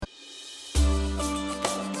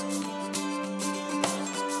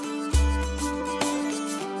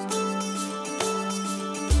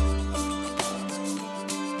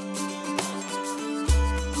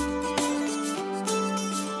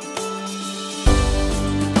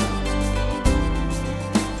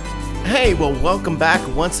Hey, well, welcome back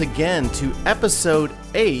once again to episode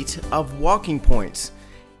 8 of Walking Points.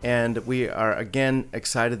 And we are again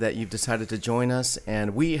excited that you've decided to join us.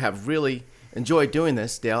 And we have really enjoyed doing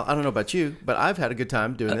this, Dale. I don't know about you, but I've had a good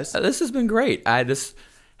time doing this. This has been great. This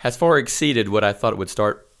has far exceeded what I thought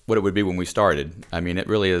what it would be when we started. I mean, it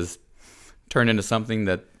really has turned into something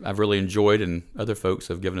that I've really enjoyed, and other folks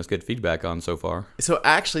have given us good feedback on so far. So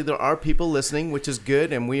actually, there are people listening, which is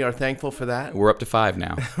good, and we are thankful for that. We're up to 5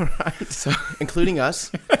 now. Right, so, including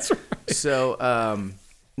us. That's right. So,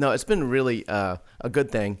 no, it's been really a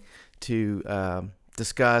good thing to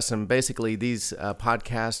discuss, and basically these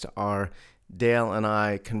podcasts are Dale and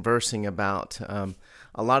I conversing about a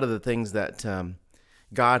lot of the things that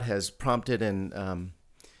God has prompted and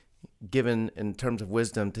given in terms of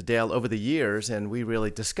wisdom to Dale over the years, and we really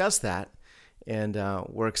discuss that, and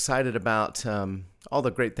we're excited about all the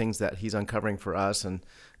great things that he's uncovering for us, and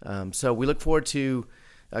so we look forward to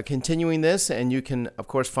continuing this, and you can, of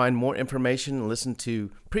course, find more information and listen to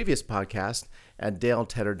previous podcasts at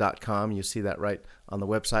daletedder.com. You see that right on the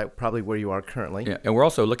website, probably where you are currently. Yeah, and we're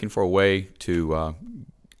also looking for a way to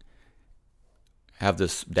have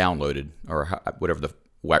this downloaded, or whatever the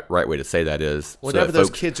right way to say that is. Whatever so those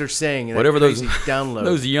folks, kids are saying, whatever those download.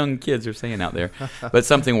 Those young kids are saying out there, but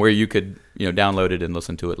something where you could download it and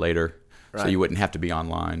listen to it later, right. So you wouldn't have to be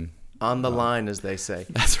online. On the line, as they say.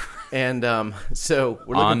 That's right. And so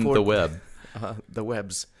we're looking on forward the web, the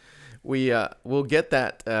webs. We'll get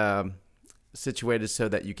that situated so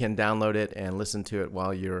that you can download it and listen to it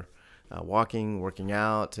while you're walking, working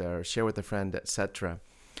out, or share with a friend, etc.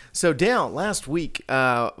 So, Dale, last week,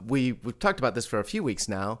 we've talked about this for a few weeks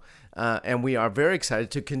now, and we are very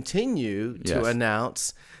excited to continue to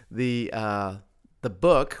announce the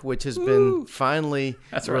book, which has been finally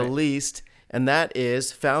released, and that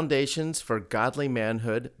is Foundations for Godly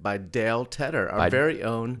Manhood by Dale Tedder, our very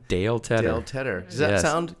own Dale Tedder. Dale Tedder. Does that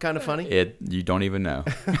sound kind of funny? You don't even know.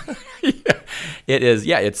 It is.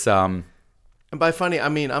 Yeah, it's... And by funny, I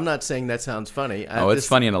mean, I'm not saying that sounds funny. It's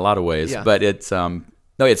funny in a lot of ways, but it's...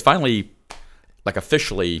 No, it's finally,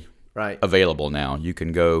 officially available now. You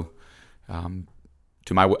can go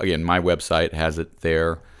to my website has it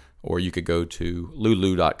there, or you could go to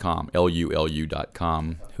lulu.com,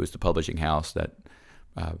 LULU.com, who is the publishing house that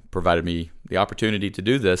provided me the opportunity to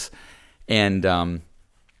do this. And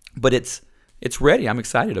but it's ready. I'm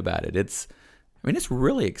excited about it. It's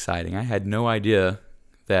really exciting. I had no idea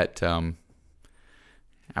that I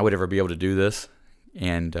would ever be able to do this,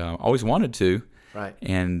 and always wanted to. Right.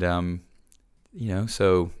 And,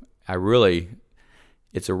 so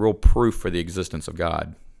it's a real proof for the existence of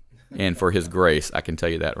God and for His grace. I can tell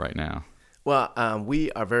you that right now. Well,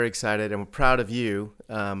 we are very excited, and we're proud of you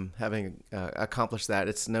having accomplished that.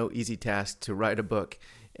 It's no easy task to write a book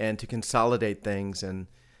and to consolidate things and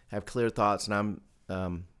have clear thoughts. And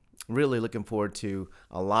I'm really looking forward to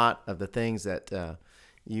a lot of the things that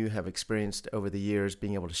you have experienced over the years,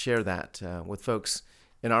 being able to share that with folks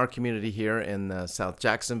in our community here in South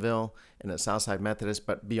Jacksonville and at Southside Methodist,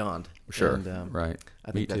 but beyond. Sure, and, right.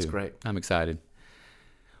 I think that's great. I'm excited.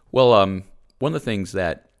 Well, one of the things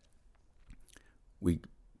that we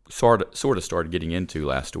sort of started getting into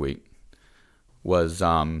last week was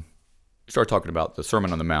started talking about the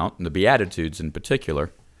Sermon on the Mount and the Beatitudes in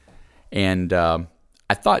particular, and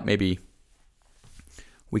I thought maybe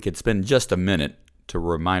we could spend just a minute to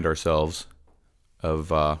remind ourselves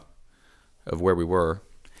of where we were.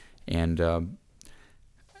 And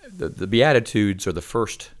the Beatitudes are the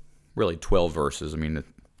first, really, 12 verses. I mean,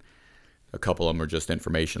 a couple of them are just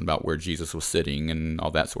information about where Jesus was sitting and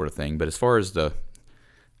all that sort of thing. But as far as the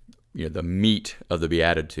meat of the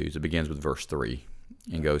Beatitudes, it begins with verse 3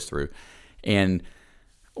 and goes through. And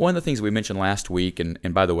one of the things we mentioned last week,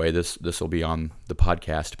 and by the way, this will be on the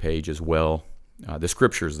podcast page as well. The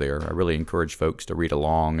scripture's there. I really encourage folks to read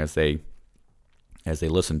along as they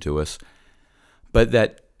listen to us. But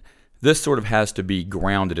that this sort of has to be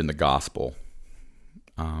grounded in the gospel.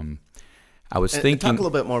 I was thinking... Talk a little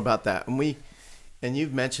bit more about that. And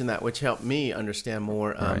you've mentioned that, which helped me understand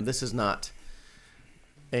more. Right. This is not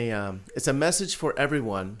it's a message for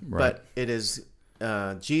everyone, but it is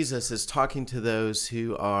Jesus is talking to those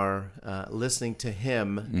who are listening to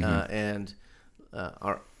him and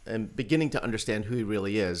are beginning to understand who he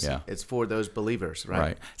really is. Yeah. It's for those believers, right?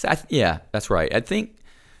 Right. So that's right. I think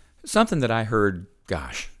something that I heard,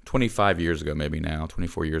 25 years ago, maybe now,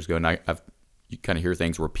 24 years ago, and you kind of hear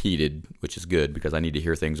things repeated, which is good because I need to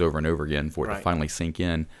hear things over and over again for it to finally sink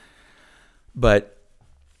in. But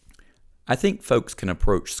I think folks can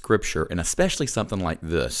approach Scripture, and especially something like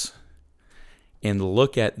this, and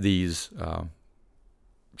look at these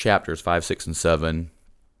chapters 5, 6, and 7,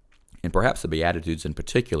 and perhaps the Beatitudes in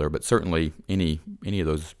particular, but certainly any of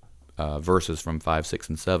those verses from 5, 6,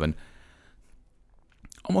 and 7,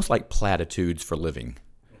 almost like platitudes for living,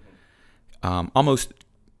 almost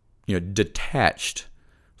detached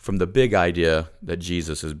from the big idea that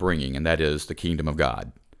Jesus is bringing, and that is the kingdom of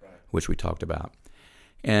God, which we talked about.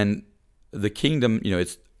 And the kingdom,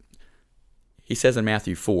 he says in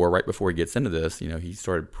Matthew 4, right before he gets into this, he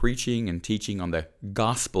started preaching and teaching on the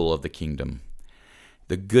gospel of the kingdom,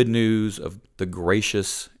 the good news of the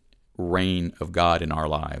gracious reign of God in our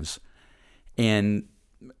lives. And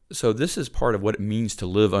so this is part of what it means to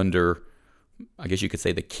live under, I guess you could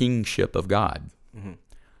say, the kingship of God. Mm-hmm.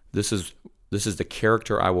 This is the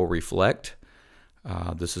character I will reflect.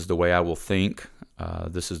 This is the way I will think.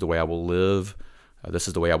 This is the way I will live. This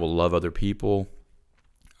is the way I will love other people.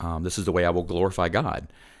 This is the way I will glorify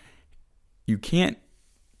God. You can't,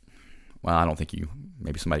 well, I don't think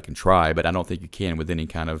maybe somebody can try, but I don't think you can with any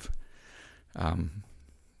kind of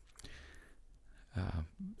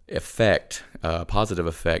effect, positive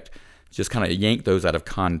effect, just kind of yank those out of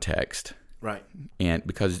context. Right. And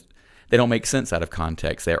because they don't make sense out of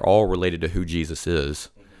context. They're all related to who Jesus is,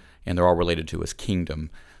 and they're all related to his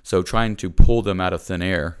kingdom. So trying to pull them out of thin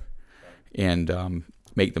air and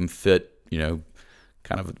make them fit,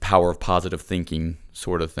 kind of the power of positive thinking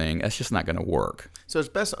sort of thing, that's just not going to work. So it's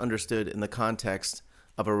best understood in the context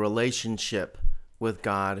of a relationship with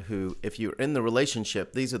God who, if you're in the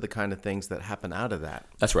relationship, these are the kind of things that happen out of that.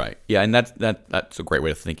 That's right. Yeah, and that's a great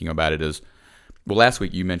way of thinking about it is, well, last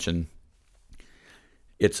week you mentioned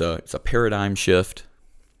it's a paradigm shift.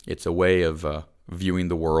 It's a way of viewing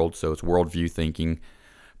the world, so it's worldview thinking.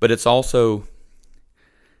 But it's also,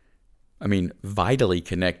 vitally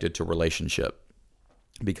connected to relationship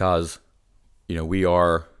because, we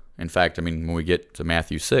are, in fact, when we get to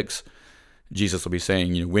Matthew 6, Jesus will be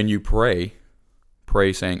saying, when you pray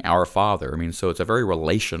saying, Our Father. So it's a very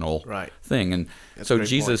relational thing. And that's so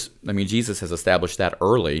Jesus, Jesus has established that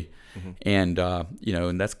early. Mm-hmm. And,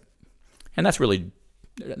 and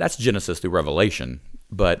that's Genesis through Revelation,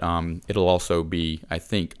 but it'll also be, I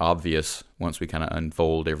think, obvious once we kind of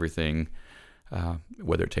unfold everything,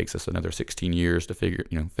 whether it takes us another 16 years to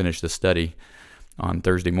finish this study on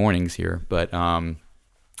Thursday mornings here. But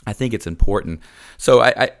I think it's important. So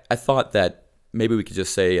I thought that maybe we could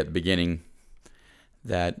just say at the beginning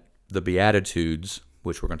that the Beatitudes,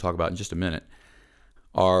 which we're going to talk about in just a minute,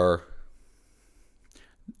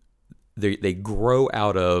 they grow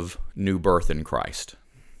out of new birth in Christ.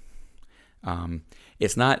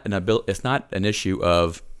 It's not an issue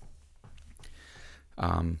of,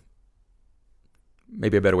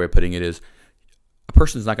 maybe a better way of putting it is, a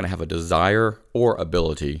person is not going to have a desire or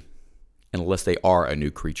ability unless they are a new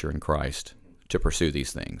creature in Christ to pursue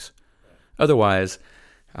these things. Otherwise,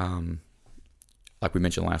 like we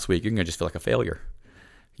mentioned last week, you're going to just feel like a failure.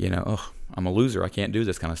 I'm a loser. I can't do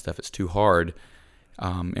this kind of stuff. It's too hard.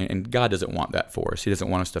 And God doesn't want that for us. He doesn't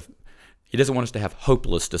want us to have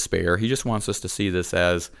hopeless despair. He just wants us to see this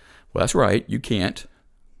as, well, that's right, you can't,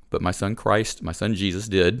 but my son Christ, my son Jesus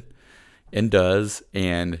did and does,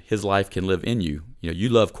 and his life can live in you. You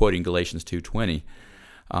love quoting Galatians 2:20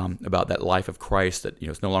 about that life of Christ, that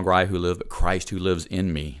it's no longer I who live, but Christ who lives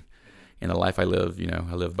in me. And the life I live,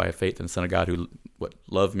 I live by faith in the Son of God who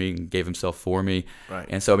loved me and gave himself for me. Right.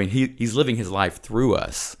 And so, he's living his life through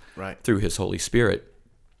us, through his Holy Spirit.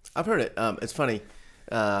 I've heard it. It's funny.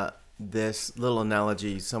 This little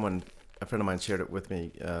analogy, a friend of mine shared it with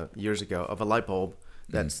me years ago, of a light bulb.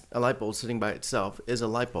 That's a light bulb sitting by itself is a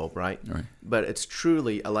light bulb, right? But it's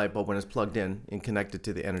truly a light bulb when it's plugged in and connected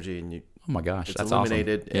to the energy, and you. Oh my gosh, it's that's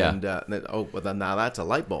illuminated, awesome. And then now that's a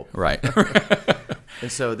light bulb, right?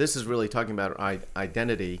 And so this is really talking about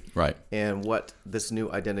identity, right? And what this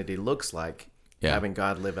new identity looks like, having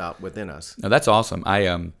God live out within us. Now that's awesome.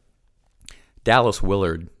 Dallas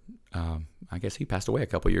Willard. I guess he passed away a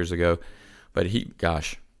couple years ago, but he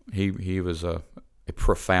was a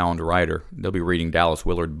profound writer. They'll be reading Dallas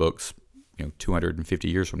Willard books, 250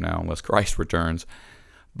 years from now, unless Christ returns.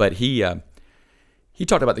 But he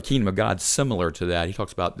talked about the kingdom of God similar to that. He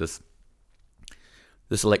talks about this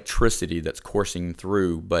electricity that's coursing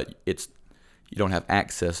through, but you don't have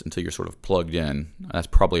access until you're sort of plugged in. That's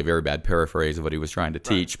probably a very bad paraphrase of what he was trying to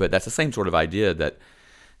teach, but that's the same sort of idea that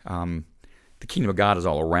the kingdom of God is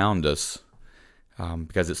all around us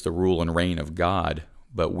because it's the rule and reign of God,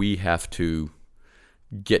 but we have to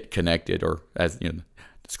get connected, or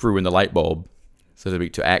screw in the light bulb, so to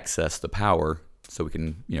speak, to access the power, so we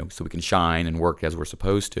can shine and work as we're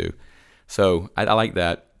supposed to. So I like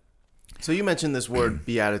that. So you mentioned this word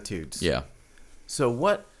Beatitudes. Yeah. So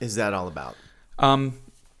what is that all about?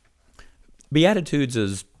 Beatitudes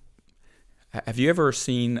is Have you ever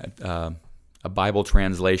seen a Bible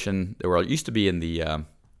translation? There were, it used to be in the,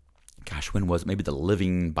 when was it? Maybe the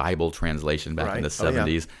Living Bible translation back in the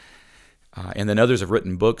 70s. And then others have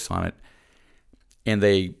written books on it. And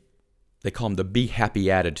they call them the Be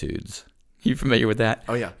Happy Attitudes. You familiar with that?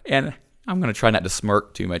 Oh, yeah. And I'm going to try not to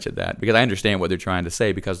smirk too much at that because I understand what they're trying to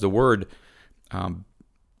say, because the word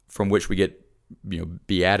from which we get,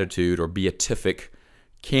 beatitude or beatific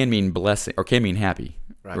can mean blessing or can mean happy,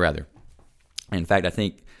 rather. In fact, I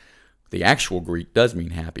think the actual Greek does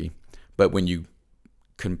mean happy, but when you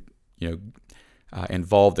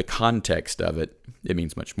involve the context of it, it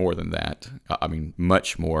means much more than that.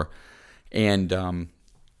 Much more. And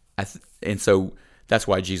and so that's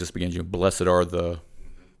why Jesus begins, blessed are the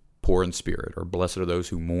poor in spirit, or blessed are those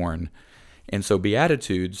who mourn. And so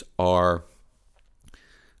Beatitudes are,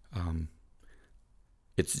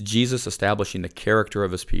 it's Jesus establishing the character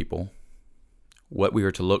of his people, what we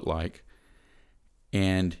are to look like.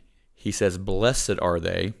 And he says, blessed are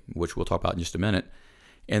they, which we'll talk about in just a minute.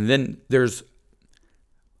 And then there's,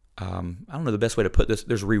 I don't know the best way to put this,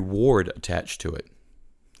 there's reward attached to it.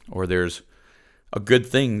 Or there's a good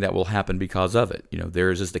thing that will happen because of it.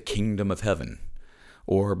 Theirs is the kingdom of heaven.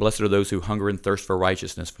 Or blessed are those who hunger and thirst for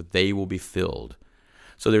righteousness, for they will be filled.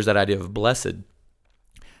 So there's that idea of blessed.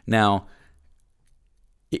 Now,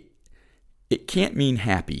 it can't mean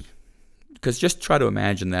happy, because just try to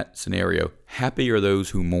imagine that scenario. Happy are those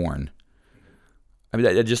who mourn.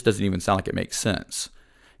 That just doesn't even sound like it makes sense.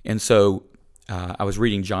 And so I was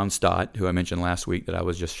reading John Stott, who I mentioned last week that I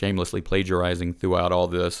was just shamelessly plagiarizing throughout all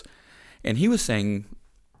this. And he was saying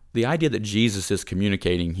the idea that Jesus is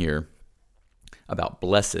communicating here about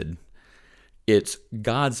blessed, it's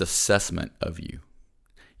God's assessment of you.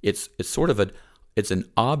 It's sort of it's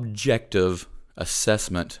an objective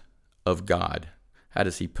assessment of God. How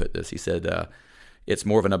does he put this? He said it's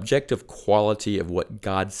more of an objective quality of what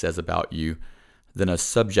God says about you than a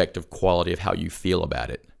subjective quality of how you feel about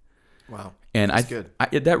it. Wow, and that's good.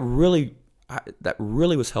 That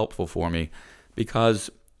really was helpful for me, because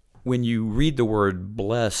when you read the word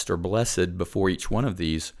blessed or blessed before each one of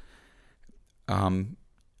these,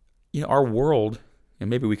 our world, and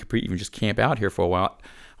maybe we could even just camp out here for a while,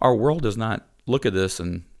 our world does not look at this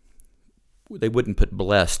and they wouldn't put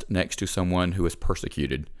blessed next to someone who is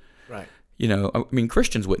persecuted. Right.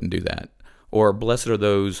 Christians wouldn't do that. Or blessed are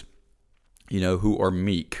those, who are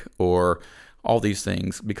meek, or all these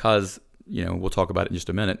things, because, we'll talk about it in just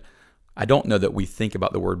a minute. I don't know that we think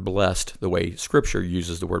about the word blessed the way Scripture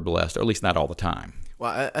uses the word blessed, or at least not all the time.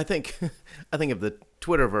 Well, I think of the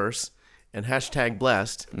Twitterverse, and hashtag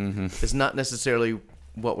blessed is not necessarily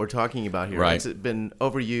what we're talking about here. Right. It's been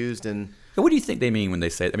overused. And what do you think they mean when they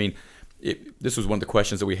say it? This was one of the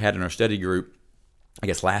questions that we had in our study group, I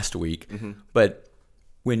guess last week. Mm-hmm. But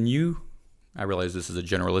I realize this is a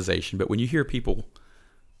generalization, but when you hear people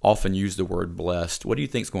often use the word blessed, what do you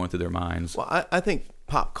think is going through their minds? Well, I think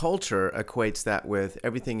pop culture equates that with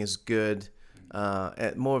everything is good,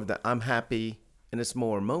 more of the I'm happy, and it's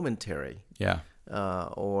more momentary. Yeah.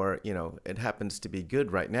 Or, it happens to be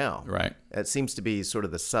good right now. Right. It seems to be sort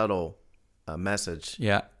of the subtle message.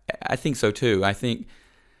 Yeah, I think so too. I think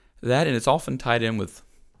that, and it's often tied in with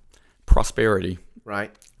prosperity.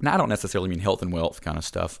 Right. Now, I don't necessarily mean health and wealth kind of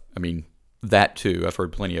stuff. That too. I've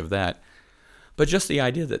heard plenty of that. But just the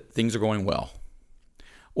idea that things are going well.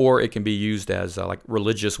 Or it can be used as like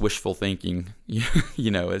religious wishful thinking.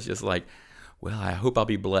 It's just like, well, I hope I'll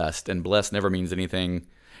be blessed. And blessed never means anything.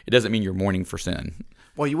 It doesn't mean you're mourning for sin.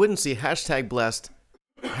 Well, you wouldn't see hashtag blessed,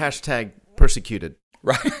 hashtag persecuted.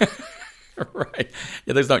 Right. Right.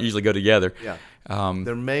 Yeah, those don't usually go together. Yeah.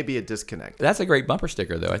 There may be a disconnect. That's a great bumper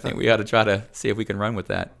sticker, though. I think we ought to try to see if we can run with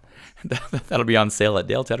that. That'll be on sale at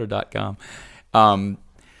daletedder.com.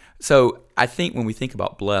 So I think when we think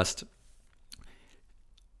about blessed,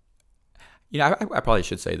 I probably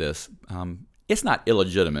should say this. It's not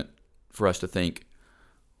illegitimate for us to think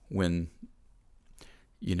when,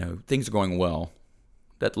 things are going well,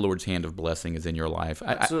 that the Lord's hand of blessing is in your life.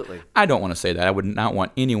 Absolutely. I don't want to say that. I would not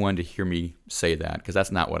want anyone to hear me say that, because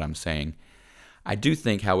that's not what I'm saying. I do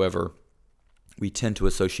think, however, we tend to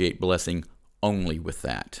associate blessing only with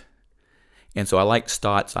that. And so I like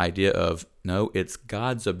Stott's idea of, no, it's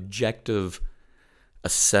God's objective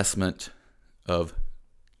assessment of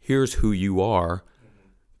here's who you are,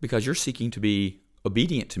 because you're seeking to be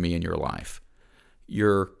obedient to me in your life.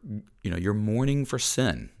 You're mourning for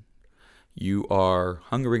sin. You are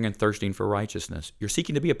hungering and thirsting for righteousness. You're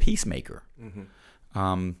seeking to be a peacemaker.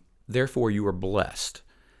 Mm-hmm. Therefore, you are blessed.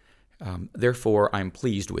 Therefore, I'm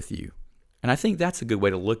pleased with you. And I think that's a good way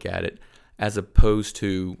to look at it, as opposed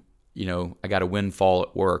to I got a windfall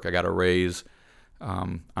at work, I got a raise,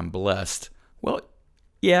 I'm blessed. Well,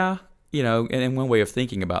 yeah, and one way of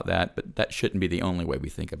thinking about that, but that shouldn't be the only way we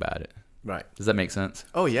think about it. Right. Does that make sense?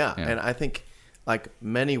 Oh, yeah. And I think like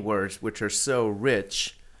many words which are so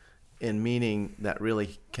rich in meaning that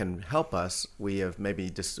really can help us, we have maybe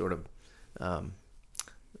just sort of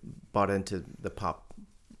bought into the pop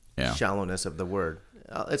shallowness of the word.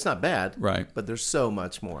 It's not bad, right? But there's so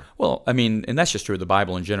much more. Well, I mean, and that's just true of the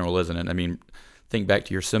Bible in general, isn't it? I mean, think back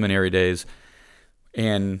to your seminary days,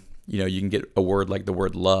 and you can get a word like the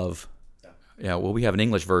word love. Yeah. Well, we have an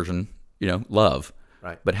English version, love.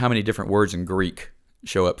 Right. But how many different words in Greek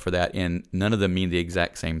show up for that? And none of them mean the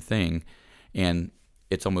exact same thing. And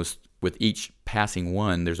it's almost with each passing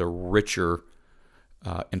one, there's a richer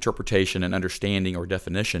interpretation and understanding or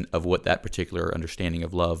definition of what that particular understanding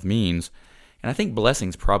of love means. And I think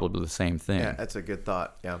blessing's probably the same thing. Yeah, that's a good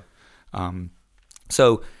thought. Yeah.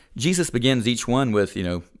 So Jesus begins each one with,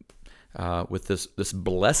 with this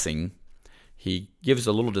blessing. He gives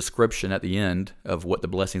a little description at the end of what the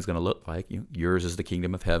blessing is going to look like. Yours is the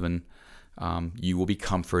kingdom of heaven. You will be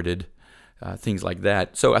comforted, things like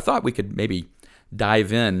that. So I thought we could maybe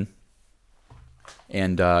dive in.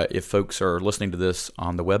 And if folks are listening to this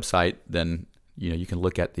on the website, then you can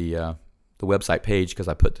look at the website page because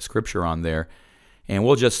I put the scripture on there. And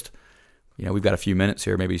we'll just, we've got a few minutes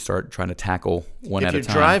here. Maybe start trying to tackle one at a time. If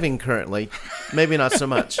you're driving currently, maybe not so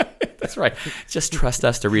much. That's right. Just trust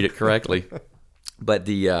us to read it correctly. But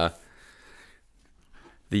it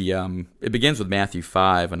begins with Matthew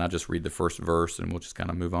 5, and I'll just read the first verse, and we'll just kind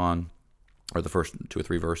of move on. Or the first 2 or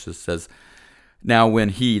 3 verses says, "Now when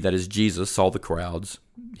he, that is Jesus, saw the crowds,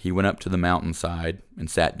 he went up to the mountainside and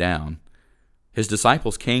sat down. His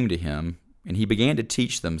disciples came to him, and he began to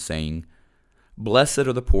teach them, saying, 'Blessed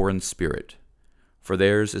are the poor in spirit, for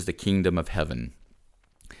theirs is the kingdom of heaven.'"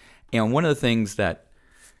 And one of the things that,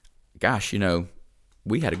 gosh,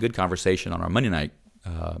 we had a good conversation on our Monday night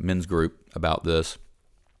men's group about this,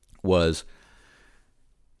 was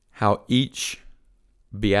how each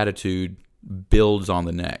beatitude builds on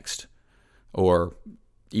the next, or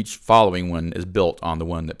each following one is built on the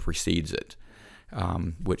one that precedes it,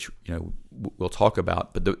 which we'll talk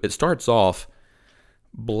about. But it starts off,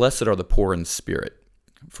 "Blessed are the poor in spirit,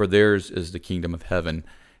 for theirs is the kingdom of heaven."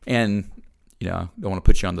 And I don't want to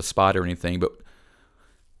put you on the spot or anything, but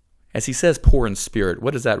as he says poor in spirit,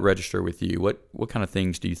 what does that register with you? What kind of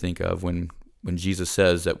things do you think of when Jesus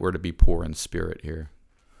says that we're to be poor in spirit here?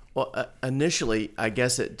 Well, initially, I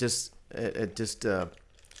guess it just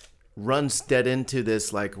runs dead into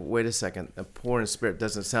this, like, wait a second, poor in spirit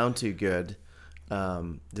doesn't sound too good.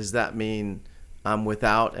 Does that mean I'm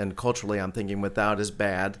without? And culturally, I'm thinking without is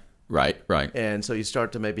bad. Right. And so you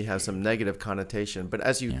start to maybe have some negative connotation. But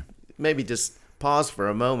as you maybe just pause for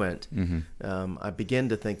a moment, I begin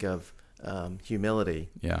to think of humility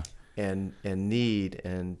and need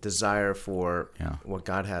and desire for what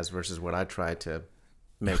God has versus what I try to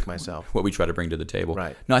make myself. What we try to bring to the table.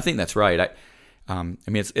 Right. No, I think that's right. I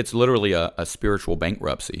mean, it's literally a spiritual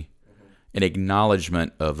bankruptcy, an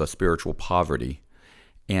acknowledgement of a spiritual poverty.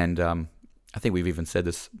 And I think we've even said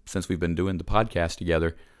this since we've been doing the podcast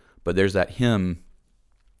together, but there's that hymn,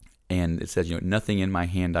 and it says, "Nothing in my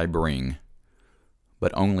hand I bring,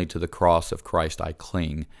 but only to the cross of Christ I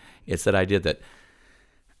cling." It's that idea that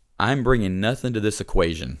I'm bringing nothing to this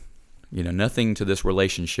equation, nothing to this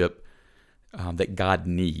relationship that God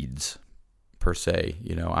needs, per se.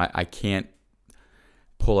 I can't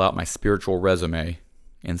pull out my spiritual resume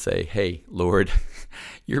and say, "Hey, Lord,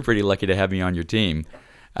 you're pretty lucky to have me on your team."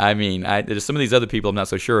 I mean, there's some of these other people I'm not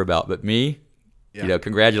so sure about, but me,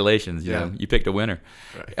 congratulations, you picked a winner.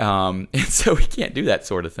 Right. And so we can't do that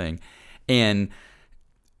sort of thing. And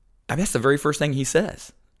that's the very first thing he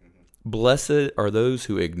says. Blessed are those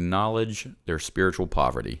who acknowledge their spiritual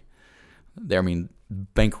poverty.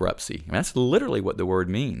 Bankruptcy. That's literally what the word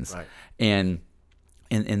means. Right. And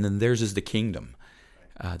then theirs is the kingdom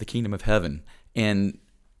of heaven. And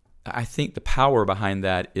I think the power behind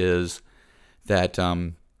that is that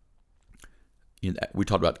we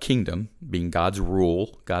talked about kingdom being God's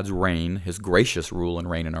rule, God's reign, His gracious rule and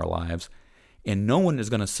reign in our lives, and no one is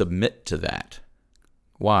going to submit to that.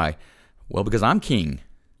 Why? Well, because I'm king.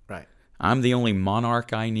 Right. I'm the only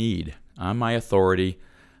monarch I need. I'm my authority.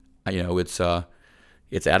 It's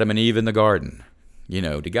Adam and Eve in the garden.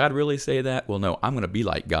 Did God really say that? Well, no, I'm going to be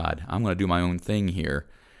like God. I'm going to do my own thing here.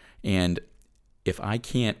 And if I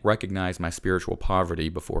can't recognize my spiritual poverty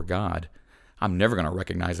before God, I'm never going to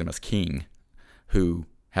recognize Him as king who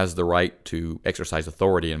has the right to exercise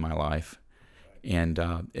authority in my life. And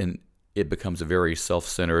it becomes a very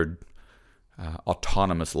self-centered,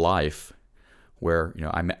 autonomous life where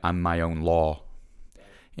I'm my own law,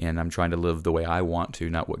 and I'm trying to live the way I want to,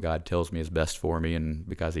 not what God tells me is best for me, and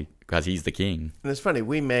because He's the King. And it's funny,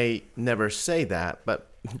 we may never say that, but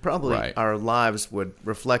probably our lives would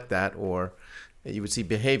reflect that, or you would see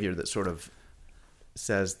behavior that sort of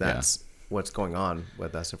says that's what's going on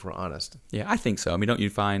with us, if we're honest. Yeah, I think so. I mean, don't you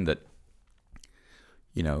find that,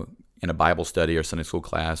 in a Bible study or Sunday school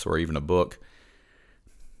class or even a book,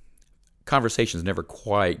 conversations never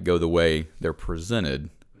quite go the way they're presented,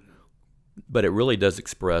 but it really does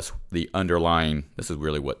express the underlying, this is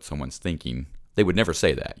really what someone's thinking. They would never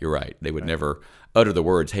say that. You're right. They would never utter the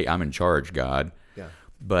words, "Hey, I'm in charge, God." Yeah.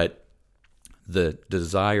 But the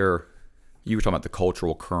desire, you were talking about the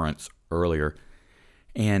cultural currents earlier,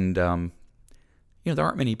 and there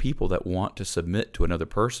aren't many people that want to submit to another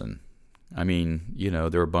person. I mean,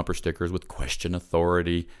 there are bumper stickers with "question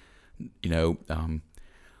authority,"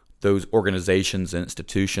 those organizations and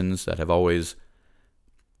institutions that have always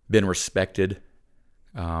been respected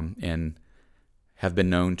and have been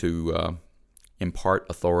known to impart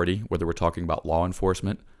authority, whether we're talking about law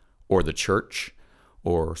enforcement or the church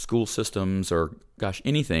or school systems or,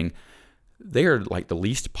 anything. They are like the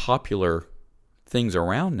least popular things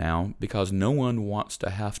around now because no one wants to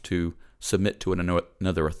have to submit to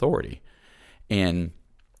another authority. And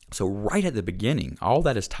so right at the beginning, all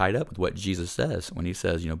that is tied up with what Jesus says when He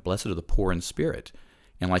says, blessed are the poor in spirit.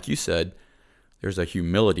 And like you said, there's a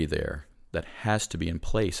humility there that has to be in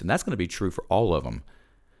place. And that's going to be true for all of them,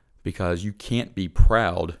 because you can't be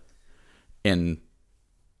proud and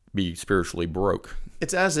be spiritually broke.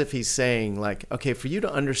 It's as if He's saying, like, okay, for you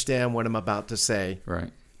to understand what I'm about to say,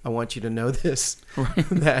 right, I want you to know this, right.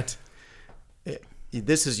 that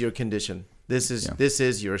this is your condition. This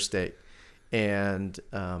is your state. And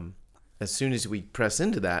as soon as we press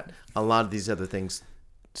into that, a lot of these other things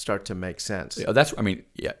start to make sense.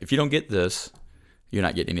 Yeah, if you don't get this, you're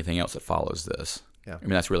not getting anything else that follows this. Yeah. I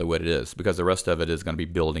mean, that's really what it is, because the rest of it is going to be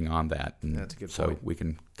building on that. And that's a good point. So we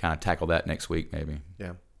can kind of tackle that next week, maybe.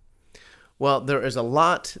 Yeah. Well, there is a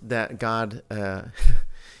lot that God,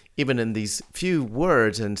 even in these few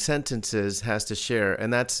words and sentences, has to share.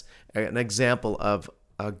 And that's an example of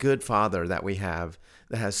a good Father that we have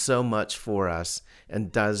that has so much for us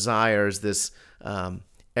and desires this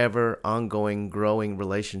ever ongoing, growing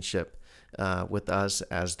relationship with us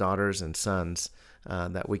as daughters and sons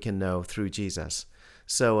that we can know through Jesus.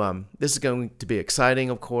 So this is going to be exciting,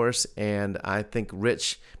 of course, and I think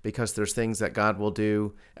rich, because there's things that God will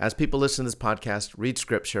do as people listen to this podcast, read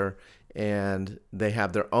Scripture, and they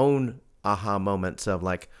have their own aha moments of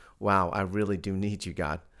like, wow, I really do need you,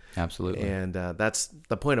 God. Absolutely. And that's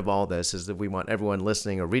the point of all this, is that we want everyone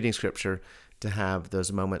listening or reading Scripture to have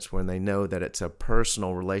those moments when they know that it's a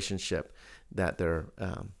personal relationship that they're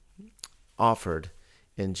offered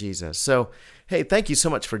in Jesus. So, hey, thank you so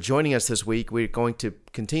much for joining us this week. We're going to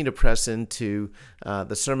continue to press into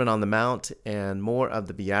the Sermon on the Mount and more of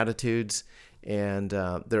the Beatitudes. And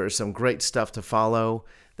there is some great stuff to follow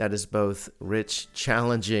that is both rich,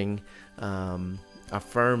 challenging,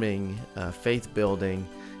 affirming, faith-building.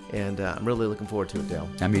 And I'm really looking forward to it, Dale.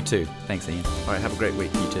 Me too. Thanks, Ian. All right, have a great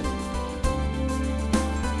week. You too.